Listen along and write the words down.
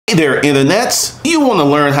Hey there, internets. You want to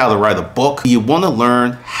learn how to write a book? You want to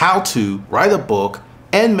learn how to write a book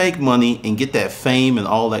and make money and get that fame and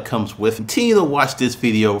all that comes with it? Continue to watch this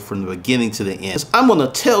video from the beginning to the end. I'm going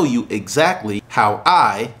to tell you exactly how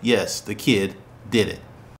I, yes, the kid, did it.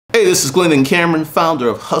 Hey, this is Glenn and Cameron, founder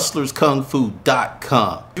of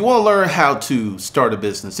HustlersKungFu.com. If you want to learn how to start a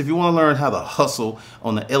business, if you want to learn how to hustle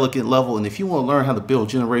on an elegant level, and if you want to learn how to build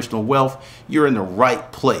generational wealth, you're in the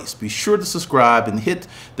right place. Be sure to subscribe and hit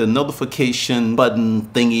the notification button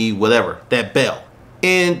thingy, whatever, that bell.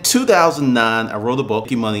 In 2009, I wrote a book,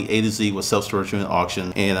 Making Money A to Z with Self-Storage Unit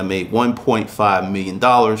Auction, and I made $1.5 million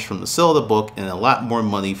from the sale of the book and a lot more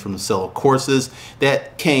money from the sale of courses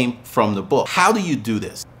that came from the book. How do you do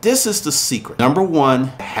this? This is the secret. Number one,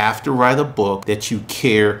 you have to write a book that you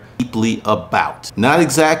care deeply about. Not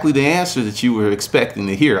exactly the answer that you were expecting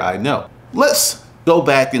to hear, I know. Let's go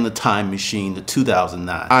back in the time machine to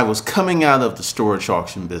 2009. I was coming out of the storage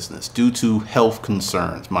auction business due to health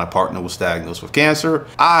concerns. My partner was diagnosed with cancer.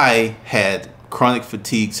 I had chronic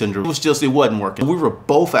fatigue syndrome. It wasn't working. We were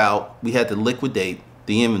both out. We had to liquidate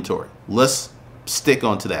the inventory. Let's stick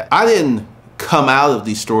onto that. I didn't come out of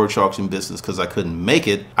the storage auction business because I couldn't make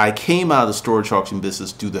it. I came out of the storage auction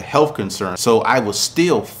business due to health concerns. So I was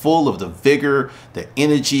still full of the vigor, the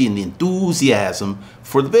energy, and the enthusiasm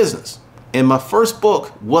for the business. And my first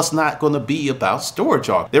book was not going to be about storage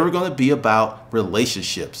auction. They were going to be about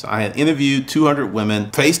relationships. I had interviewed 200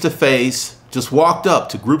 women face to face, just walked up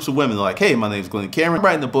to groups of women like, hey, my name is Glenn Cameron. I'm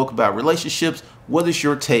writing a book about relationships. What is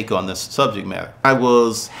your take on this subject matter? I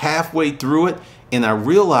was halfway through it and I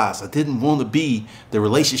realized I didn't want to be the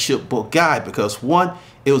relationship book guy because one,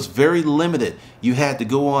 it was very limited. You had to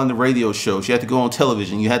go on the radio shows, you had to go on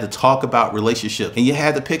television, you had to talk about relationships, and you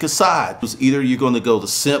had to pick a side. It was either you're going to go the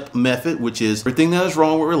simp method, which is everything that is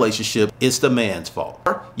wrong with relationship, it's the man's fault.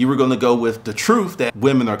 Or you were going to go with the truth that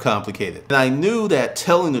women are complicated. And I knew that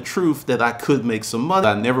telling the truth that I could make some money,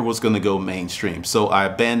 I never was going to go mainstream. So I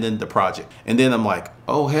abandoned the project. And then I'm like,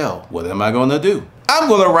 oh hell, what am I going to do? I'm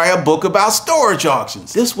going to write a book about storage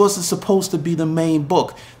auctions. This wasn't supposed to be the main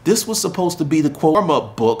book. This was supposed to be the quote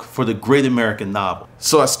warm-up book for the great American novel.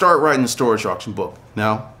 So I start writing the storage auction book.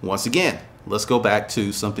 Now, once again, let's go back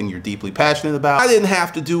to something you're deeply passionate about. I didn't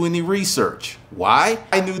have to do any research. Why?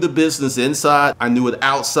 I knew the business inside. I knew it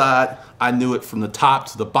outside. I knew it from the top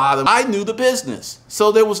to the bottom. I knew the business.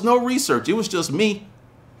 So there was no research. It was just me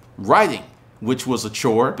writing, which was a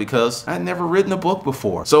chore because I'd never written a book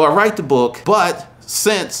before. So I write the book, but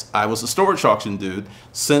since I was a storage auction dude,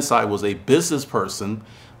 since I was a business person,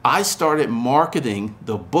 I started marketing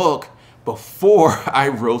the book before I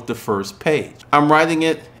wrote the first page. I'm writing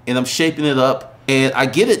it and I'm shaping it up and I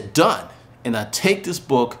get it done. And I take this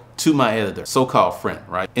book to my editor, so-called friend,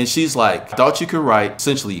 right? And she's like, I thought you could write.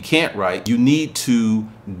 Essentially, you can't write. You need to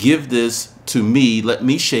give this to me. Let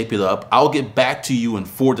me shape it up. I'll get back to you in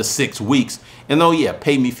 4 to 6 weeks. And oh yeah,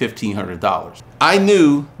 pay me $1,500. I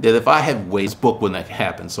knew that if I had waited, this book wouldn't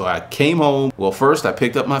happen. So I came home. Well, first I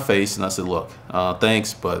picked up my face and I said, look,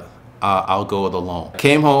 thanks, but I'll go it alone. I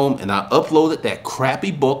came home and I uploaded that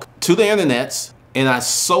crappy book to the internets and I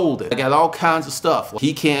sold it. I got all kinds of stuff.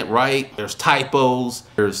 He can't write, there's typos,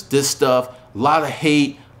 there's this stuff, a lot of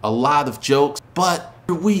hate, a lot of jokes, but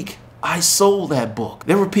every week I sold that book.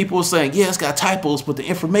 There were people saying, yeah, it's got typos, but the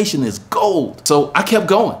information is gold. So I kept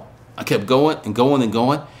going. I kept going and going and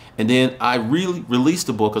going. And then I really released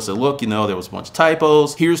the book. I said, look, you know, there was a bunch of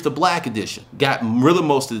typos. Here's the black edition. Got rid of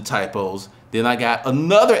most of the typos. Then I got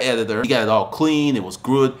another editor. He got it all clean. It was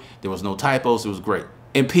good. There was no typos. It was great.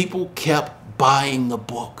 And people kept buying the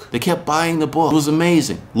book. They kept buying the book. It was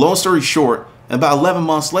amazing. Long story short, about 11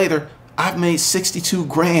 months later, I've made 62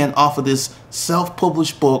 grand off of this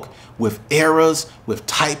self-published book with errors, with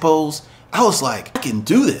typos. I was like, I can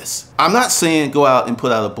do this. I'm not saying go out and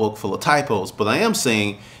put out a book full of typos, but I am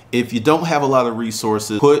saying if you don't have a lot of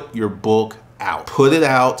resources, put your book out. Put it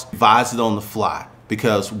out, revise it on the fly.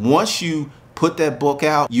 Because once you put that book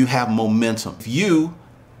out, you have momentum. If you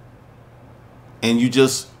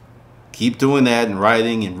just keep doing that and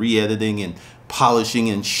writing and re-editing and polishing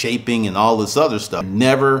and shaping and all this other stuff, you're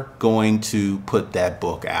never going to put that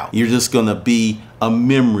book out. You're just gonna be a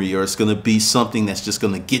memory, or it's gonna be something that's just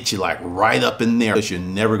gonna get you like right up in there because you're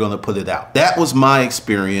never gonna put it out. That was my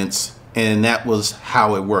experience and that was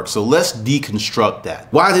how it worked. So let's deconstruct that.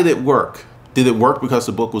 Why did it work? Did it work because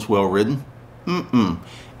the book was well written?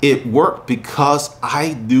 It worked because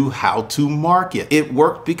I knew how to market. It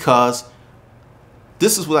worked because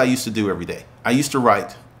this is what I used to do every day. I used to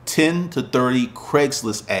write 10 to 30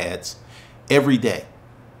 Craigslist ads every day.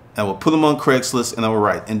 I would put them on Craigslist and I would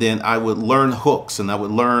write. And then I would learn hooks and I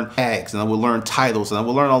would learn tags and I would learn titles and I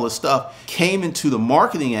would learn all this stuff. Came into the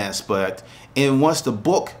marketing aspect, and once the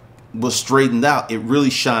book was straightened out, it really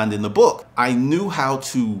shined in the book. I knew how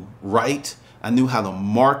to write. I knew how to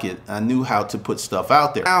market. I knew how to put stuff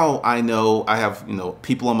out there. Now I know I have,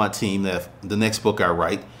 people on my team that the next book I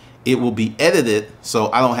write, it will be edited,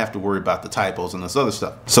 so I don't have to worry about the typos and this other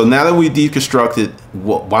stuff. So now that we deconstructed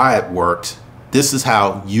why it worked, this is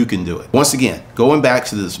how you can do it. Once again, going back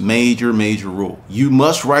to this major rule, you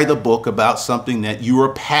must write a book about something that you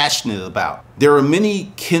are passionate about. There are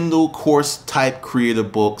many Kindle course type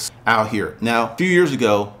creative books out here. Now, a few years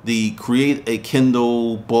ago, the create a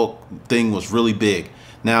Kindle book thing was really big.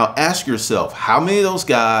 Now ask yourself, how many of those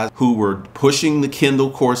guys who were pushing the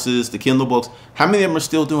Kindle courses, the Kindle books, how many of them are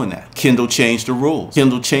still doing that? Kindle changed the rules.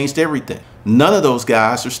 Kindle changed everything. None of those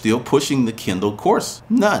guys are still pushing the Kindle course.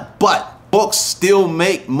 None. But books still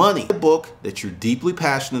make money. A book that you're deeply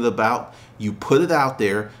passionate about, you put it out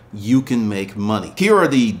there, you can make money. Here are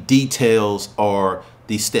the details or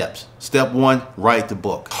the steps. Step 1, write the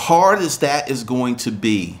book. Hard as that is going to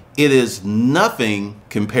be, it is nothing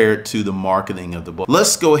compared to the marketing of the book.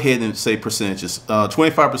 Let's go ahead and say percentages.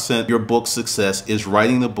 25% your book success is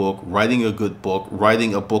writing the book, writing a good book,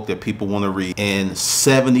 writing a book that people want to read, and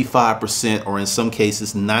 75%, or in some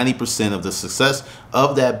cases 90% of the success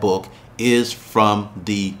of that book is from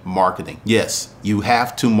the marketing. Yes, you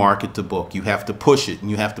have to market the book. You have to push it,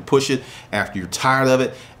 and you have to push it after you're tired of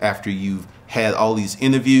it, after you've had all these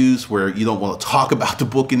interviews where you don't want to talk about the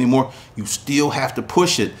book anymore. You still have to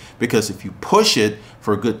push it, because if you push it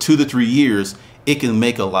for a good 2 to 3 years, it can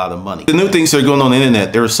make a lot of money. The new things that are going on the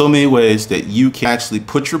internet, there are so many ways that you can actually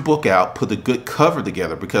put your book out, put a good cover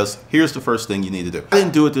together, because here's the first thing you need to do. I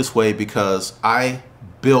didn't do it this way because I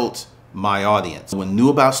built my audience. I knew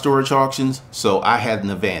about storage auctions, so I had an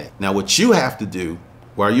advantage. Now what you have to do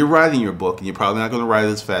while you're writing your book, and you're probably not going to write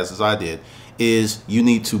it as fast as I did, is you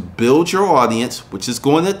need to build your audience, which is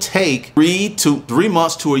going to take 3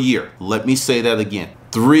 months to a year. Let me say that again.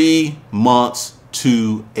 3 months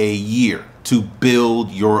to a year to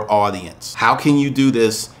build your audience. How can you do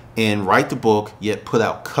this and write the book yet put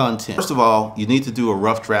out content? First of all, you need to do a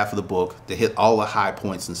rough draft of the book to hit all the high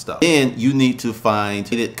points and stuff. Then you need to find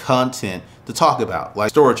content to talk about, like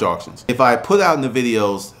storage auctions. If I put out in the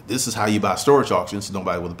videos, this is how you buy storage auctions,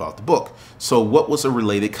 nobody would have bought the book. So what was the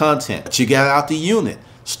related content? But you got out the unit,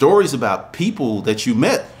 stories about people that you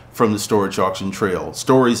met from the storage auction trail,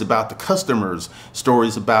 stories about the customers,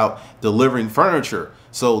 stories about delivering furniture.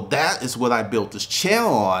 So that is what I built this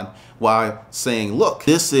channel on, while saying, look,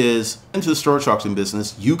 this is into the storage auction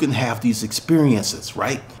business. You can have these experiences,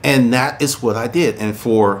 right? And that is what I did. And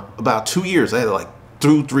for about 2 years, I had like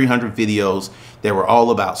 300 videos that were all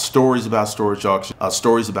about storage about storage auction,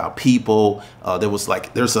 stories about people. There's a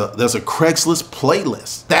Craigslist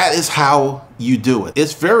playlist. That is how you do it.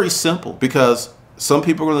 It's very simple, because some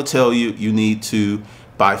people are going to tell you you need to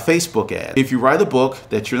buy Facebook ads. If you write a book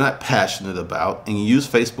that you're not passionate about and you use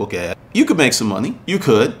Facebook ads, you could make some money. You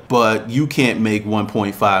could, but you can't make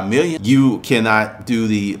 1.5 million. You cannot do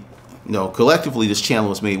the, collectively this channel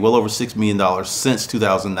has made well over $6 million since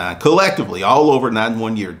 2009. Collectively, all over, not in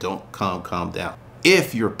 1 year. Don't calm down.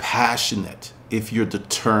 If you're passionate, if you're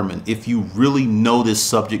determined, if you really know this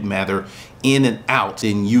subject matter in and out,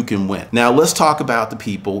 then you can win. Now let's talk about the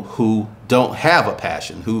people who don't have a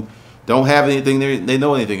passion, who don't have anything they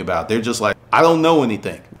know anything about. They're just like, I don't know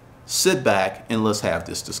anything. Sit back and let's have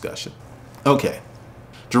this discussion. Okay,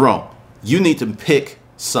 Jerome, you need to pick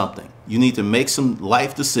something. You need to make some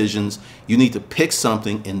life decisions. You need to pick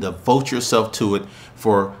something and devote yourself to it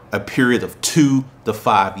for a period of 2 to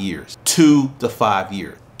 5 years. 2 to 5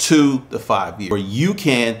 years. 2 to 5 years, where you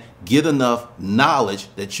can get enough knowledge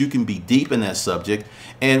that you can be deep in that subject.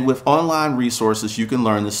 And with online resources, you can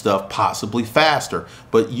learn this stuff possibly faster,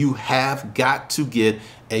 but you have got to get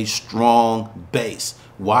a strong base.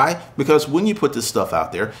 Why? Because when you put this stuff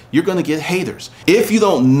out there, you're going to get haters. If you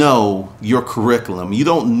don't know your curriculum, you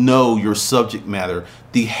don't know your subject matter,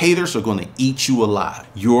 the haters are going to eat you alive.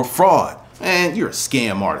 You're a fraud. And you're a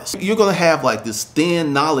scam artist. You're going to have like this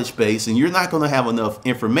thin knowledge base, and you're not going to have enough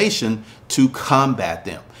information to combat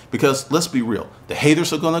them. Because let's be real, the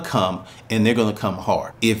haters are going to come, and they're going to come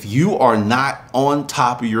hard. If you are not on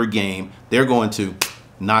top of your game, they're going to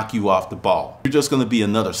knock you off the ball. You're just going to be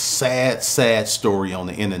another sad story on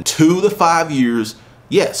the internet. 2 to 5 years,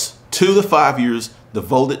 yes, 2 to 5 years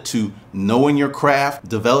devoted to knowing your craft,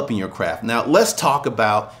 developing your craft. Now, let's talk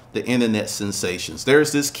about the internet sensations.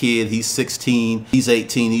 There's this kid, he's 16, he's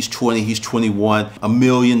 18, he's 20, he's 21, 1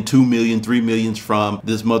 million, 2 million, 3 millions from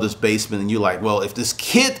this mother's basement. And you're like, well, if this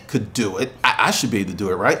kid could do it, I should be able to do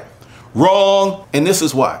it, right? Wrong. And this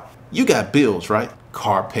is why. You got bills, right?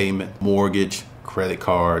 Car payment, mortgage, credit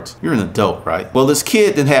cards. You're an adult, right? Well, this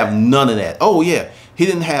kid didn't have none of that. Oh yeah, he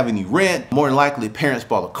didn't have any rent. More than likely, parents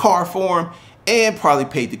bought a car for him and probably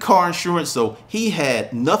paid the car insurance. So he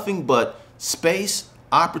had nothing but space,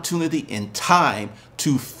 opportunity, and time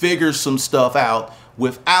to figure some stuff out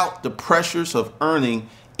without the pressures of earning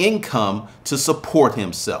income to support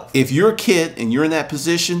himself. If you're a kid and you're in that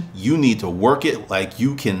position, you need to work it like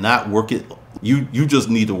you cannot work it. You just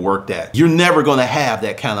need to work that. You're never going to have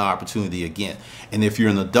that kind of opportunity again. And if you're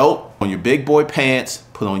an adult, on your big boy pants,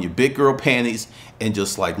 put on your big girl panties, and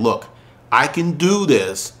just like, look, I can do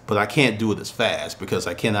this, but I can't do it as fast because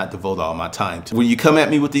I cannot devote all my time to it. When you come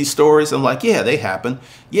at me with these stories, I'm like, yeah, they happen.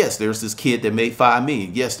 Yes, there's this kid that made 5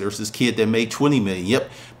 million. Yes, there's this kid that made 20 million.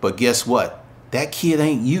 Yep. But guess what? That kid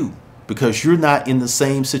ain't you because you're not in the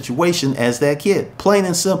same situation as that kid. Plain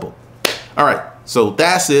and simple. All right. So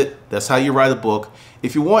that's it. That's how you write a book.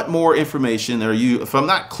 If you want more information or if I'm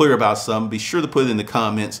not clear about something, be sure to put it in the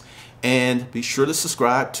comments and be sure to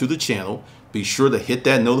subscribe to the channel. Be sure to hit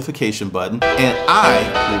that notification button and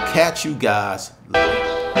I will catch you guys later.